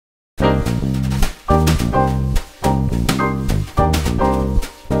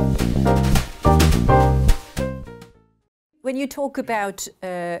you talk about,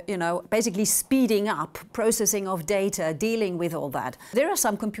 you know, basically speeding up processing of data, dealing with all that, there are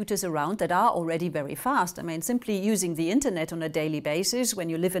some computers around that are already very fast. I mean, simply using the internet on a daily basis, when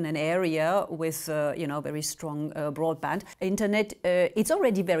you live in an area with, you know, very strong broadband internet, it's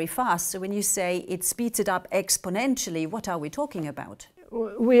already very fast. So when you say it speeds it up exponentially, what are we talking about?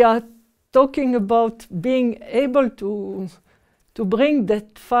 We are talking about being able to bring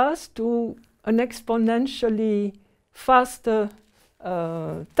that fast to an exponentially faster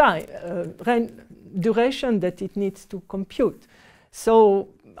duration that it needs to compute. So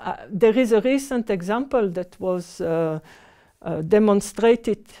there is a recent example that was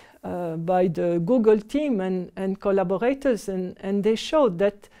demonstrated by the Google team and collaborators, and they showed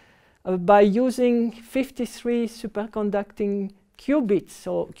that by using 53 superconducting qubits,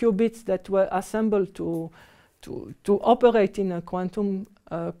 or qubits that were assembled to operate in a quantum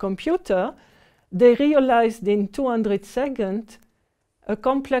computer, they realized in 200 seconds a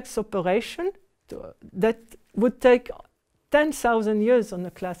complex operation that would take 10,000 years on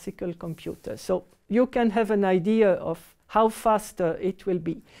a classical computer. So you can have an idea of how faster it will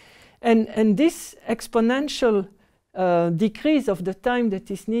be. And this exponential decrease of the time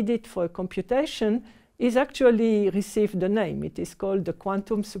that is needed for a computation is actually received a name. It is called the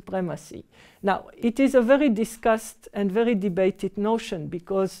quantum supremacy. Now, it is a very discussed and very debated notion,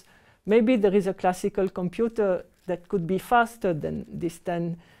 because maybe there is a classical computer that could be faster than this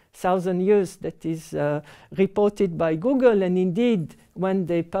 10,000 years that is reported by Google. And indeed, when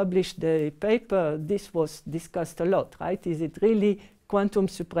they published the paper, this was discussed a lot, right? Is it really quantum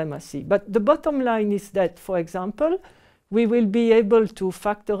supremacy? But the bottom line is that, for example, we will be able to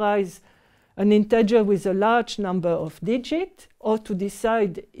factorize an integer with a large number of digits, or to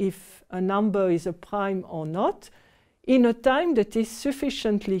decide if a number is a prime or not, in a time that is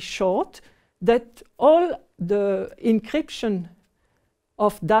sufficiently short that all the encryption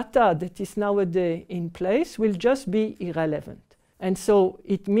of data that is nowadays in place will just be irrelevant. And so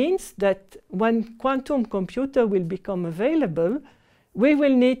it means that when quantum computer will become available, we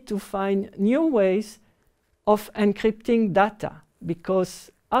will need to find new ways of encrypting data,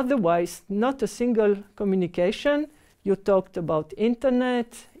 because otherwise not a single communication. You talked about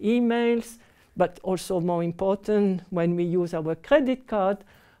internet, emails, but also more important, when we use our credit card,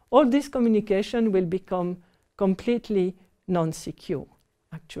 all this communication will become completely non-secure,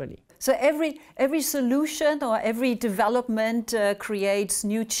 actually. So every solution or every development creates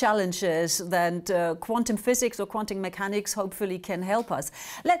new challenges that quantum physics or quantum mechanics hopefully can help us.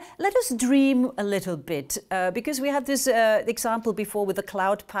 Let us dream a little bit, because we had this example before with the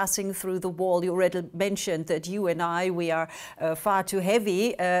cloud passing through the wall. You already mentioned that you and we are far too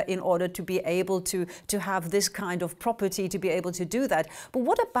heavy in order to be able to have this kind of property, to be able to do that. But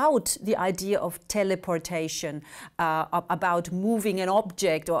what about the idea of teleportation, about moving an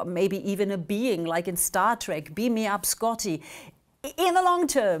object, or maybe even a being, like in Star Trek, beam me up, Scotty? In the long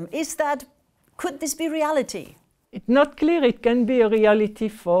term, could this be reality? It's not clear it can be a reality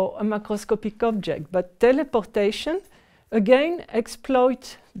for a macroscopic object, but teleportation, again,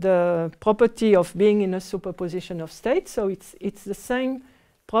 exploits the property of being in a superposition of states. So it's the same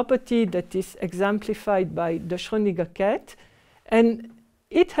property that is exemplified by the Schrödinger cat. And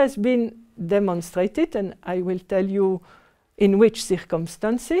it has been demonstrated, and I will tell you in which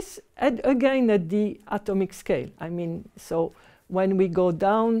circumstances, and again at the atomic scale. I mean, so when we go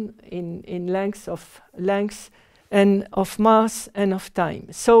down in length and of mass and of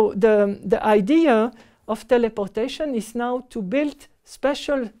time. So the idea of teleportation is now to build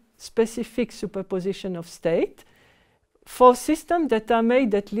specific superposition of state for systems that are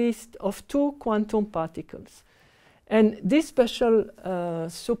made at least of 2 quantum particles. And this special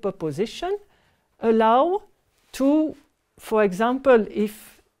superposition allow to, for example,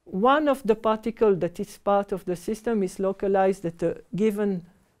 if one of the particles that is part of the system is localized at a given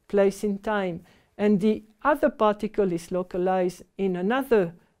place in time, and the other particle is localized in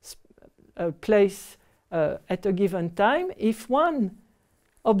another place at a given time, if one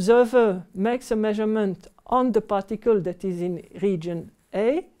observer makes a measurement on the particle that is in region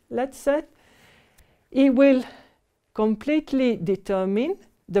A, let's say, he will completely determine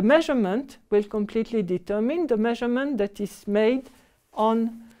the measurement the measurement that is made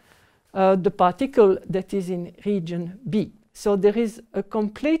on the particle that is in region B. So there is a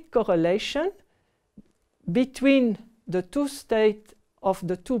complete correlation between the 2 states of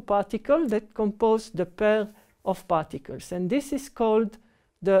the 2 particles that compose the pair of particles. And this is called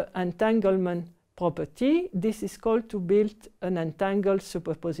the entanglement property. This is called to build an entangled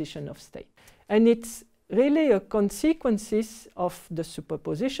superposition of state. And it's really a consequences of the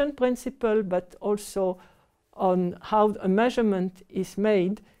superposition principle, but also on how a measurement is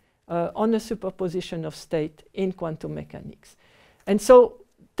made on a superposition of state in quantum mechanics. And so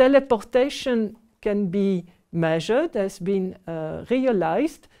teleportation can be measured, has been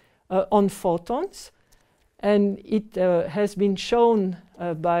realized on photons, and it has been shown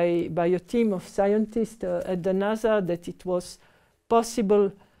by a team of scientists at the NASA that it was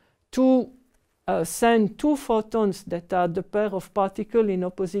possible to send two photons that are the pair of particles in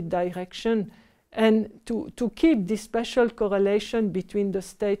opposite direction, and to keep this special correlation between the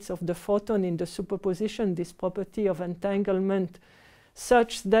states of the photon in the superposition, this property of entanglement,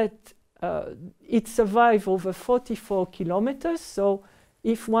 such that it survives over 44 kilometers. So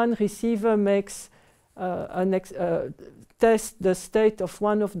if one receiver makes test the state of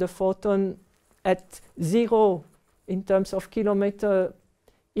one of the photons at 0 in terms of kilometer,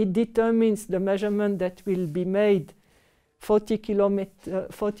 it determines the measurement that will be made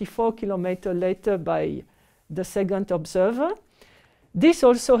 44 kilometers later by the second observer. This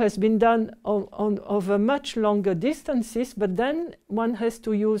also has been done over much longer distances, but then one has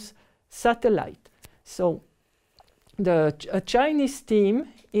to use satellite. So a Chinese team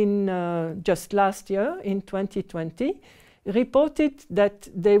in just last year, in 2020, reported that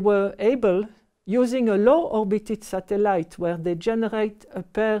they were able, using a low-orbited satellite where they generate a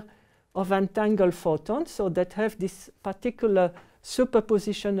pair of entangled photons, so that have this particular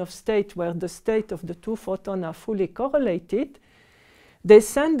superposition of state where the state of the two photons are fully correlated. They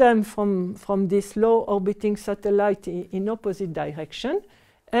send them from this low-orbiting satellite in opposite direction,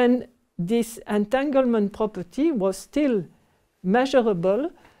 and this entanglement property was still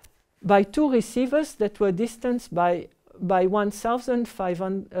measurable by two receivers that were distanced by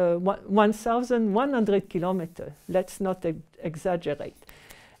 1,100 kilometers. Let's not exaggerate.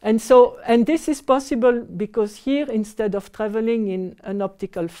 And this is possible because here, instead of traveling in an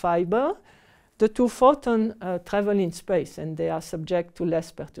optical fiber, the two photons travel in space and they are subject to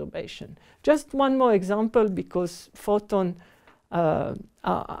less perturbation. Just one more example, because photons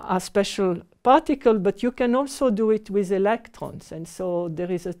are special particles, but you can also do it with electrons. And so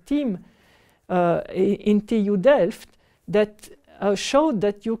there is a team in TU Delft that showed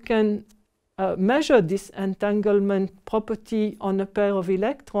that you can measure this entanglement property on a pair of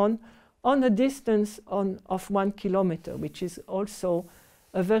electrons on a distance of 1 kilometer, which is also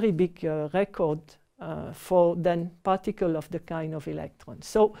a very big record for then particle of the kind of electron.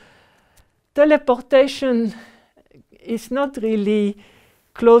 So teleportation is not really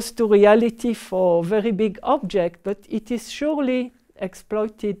close to reality for very big object, but it is surely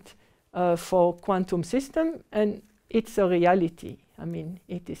exploited for quantum system, and it's a reality. I mean,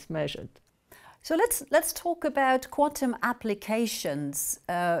 it is measured. So let's talk about quantum applications,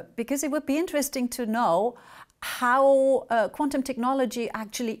 because it would be interesting to know how quantum technology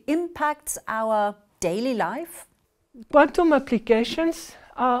actually impacts our daily life. Quantum applications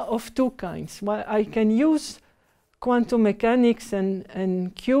are of two kinds. Well, I can use quantum mechanics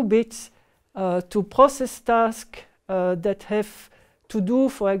and qubits to process tasks that have to do,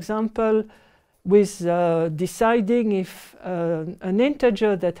 for example, with deciding if an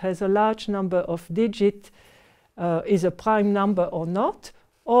integer that has a large number of digits is a prime number or not,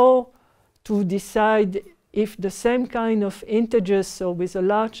 or to decide if the same kind of integers, so with a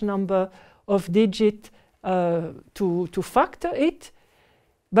large number of digits, to factor it.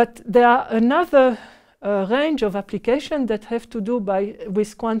 But there are another range of applications that have to do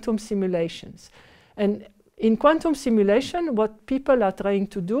with quantum simulations. And in quantum simulation, what people are trying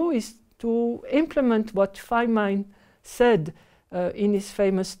to do is to implement what Feynman said in his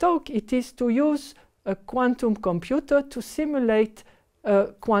famous talk. It is to use a quantum computer to simulate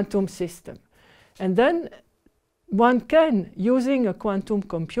a quantum system. And then one can, using a quantum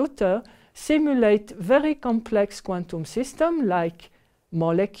computer, simulate very complex quantum systems like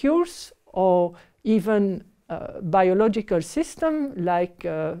molecules, or even biological systems like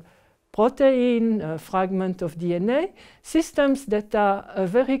protein, fragment of DNA, systems that are a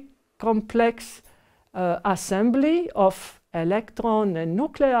very complex assembly of electrons and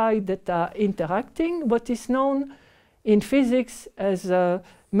nuclei that are interacting, what is known in physics as a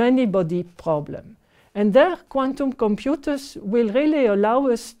many-body problem. And there, quantum computers will really allow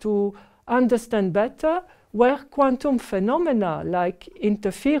us to understand better where quantum phenomena like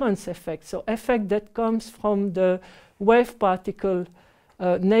interference effects, so effect that comes from the wave-particle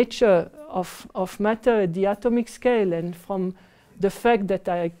nature of matter at the atomic scale, and from the fact that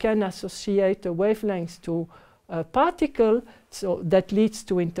I can associate a wavelength to a particle, so that leads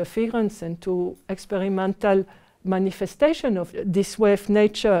to interference and to experimental manifestation of this wave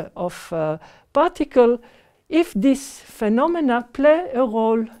nature of particle. If these phenomena play a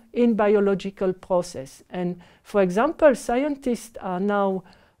role in biological process. And for example, scientists are now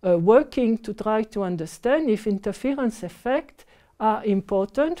working to try to understand if interference effects are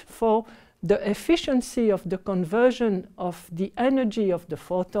important for the efficiency of the conversion of the energy of the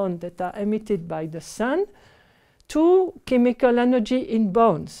photon that are emitted by the sun to chemical energy in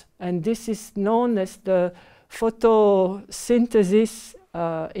bones. And this is known as the photosynthesis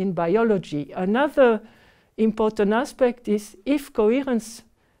in biology. Another important aspect is if coherence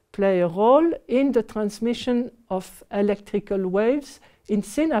play a role in the transmission of electrical waves in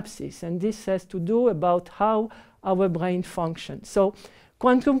synapses, and this has to do about how our brain functions. So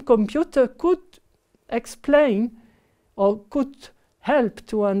quantum computer could explain or could help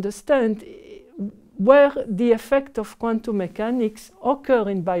to understand where the effect of quantum mechanics occur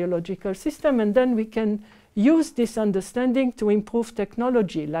in biological system, and then we can use this understanding to improve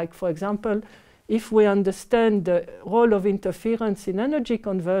technology. Like, for example, if we understand the role of interference in energy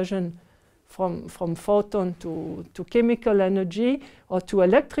conversion from photon to chemical energy or to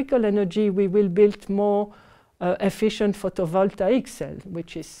electrical energy, we will build more efficient photovoltaic cell,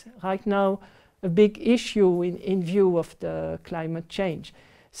 which is right now a big issue in view of the climate change.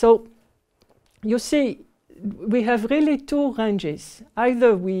 So you see, we have really two ranges.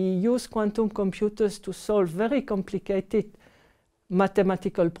 Either we use quantum computers to solve very complicated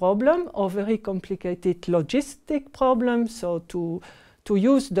mathematical problem or very complicated logistic problems, so to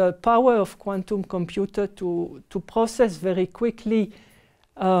use the power of quantum computer to process very quickly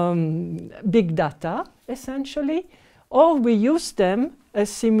big data, essentially, or we use them as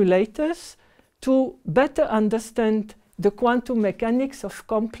simulators to better understand the quantum mechanics of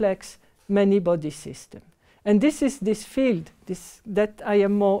complex many-body system. And this is this field that I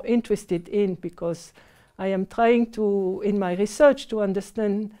am more interested in, because I am trying to, in my research, to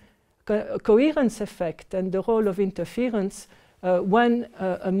understand coherence effect and the role of interference when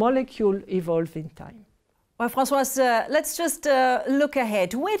a molecule evolves in time. Well, Françoise, let's just look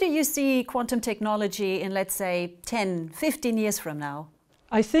ahead. Where do you see quantum technology in, let's say, 10, 15 years from now?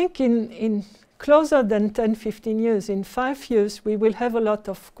 I think in closer than 10, 15 years, in 5 years, we will have a lot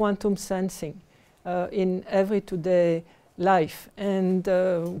of quantum sensing in everyday life. And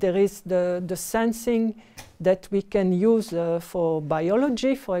there is the sensing that we can use for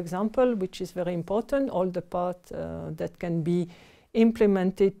biology, for example, which is very important, all the part that can be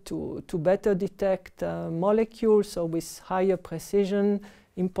implemented to better detect molecules, so with higher precision,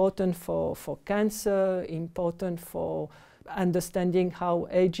 important for cancer, important for understanding how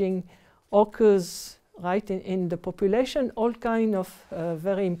aging occurs right in the population, all kind of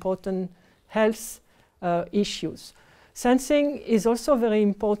very important health issues. Sensing is also very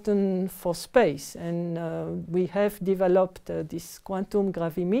important for space, and we have developed this quantum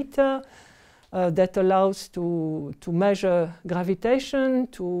gravimeter that allows to measure gravitation,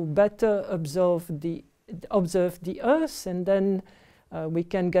 to better observe the Earth, and then we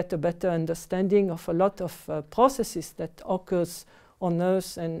can get a better understanding of a lot of processes that occurs on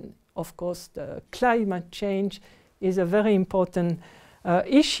Earth. And of course, the climate change is a very important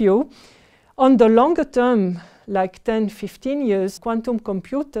issue. On the longer term, like 10, 15 years, quantum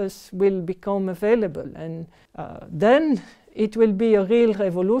computers will become available, and then it will be a real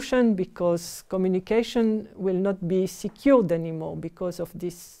revolution, because communication will not be secured anymore because of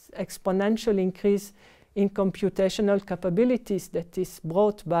this exponential increase in computational capabilities that is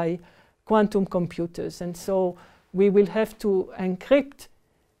brought by quantum computers. And so we will have to encrypt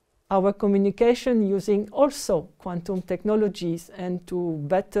our communication using also quantum technologies, and to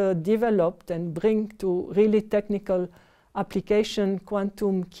better develop and bring to really technical application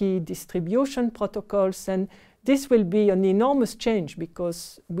quantum key distribution protocols. And this will be an enormous change,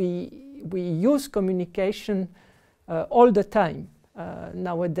 because we use communication all the time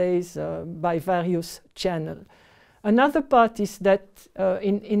nowadays by various channels. Another part is that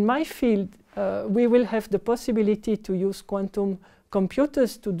in my field we will have the possibility to use quantum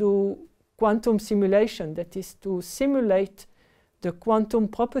computers to do quantum simulation, that is, to simulate the quantum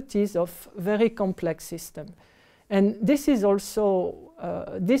properties of very complex systems. And this is also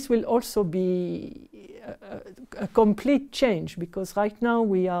this will also be a complete change, because right now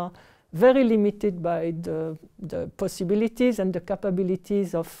we are very limited by the possibilities and the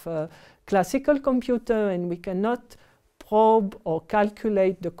capabilities of classical computer, and we cannot probe or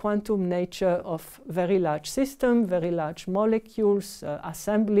calculate the quantum nature of very large systems, very large molecules,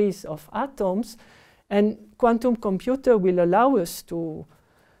 assemblies of atoms. And quantum computer will allow us to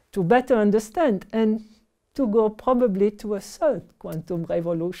better understand and to go probably to a third quantum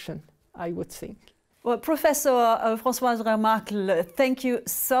revolution, I would think. Well, Professor Françoise Remarque, thank you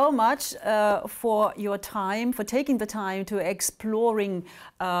so much for your time, for taking the time to exploring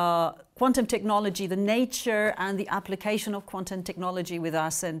quantum technology, the nature and the application of quantum technology with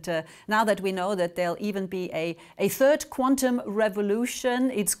us. And now that we know that there'll even be a third quantum revolution,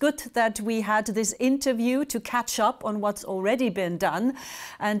 it's good that we had this interview to catch up on what's already been done.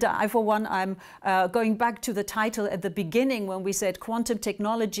 And I, for one, I'm going back to the title at the beginning when we said quantum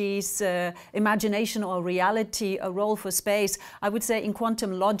technologies, imagination or reality, a role for space. I would say in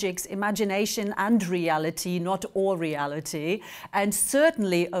quantum logics, imagination and reality, not or reality, and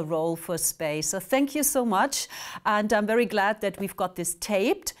certainly a role for space. So thank you so much, and I'm very glad that we've got this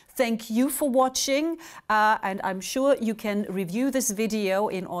taped. Thank you for watching, and I'm sure you can review this video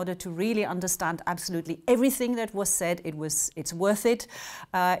in order to really understand absolutely everything that was said. It's worth it.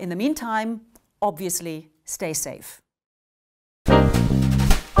 In the meantime, obviously, stay safe.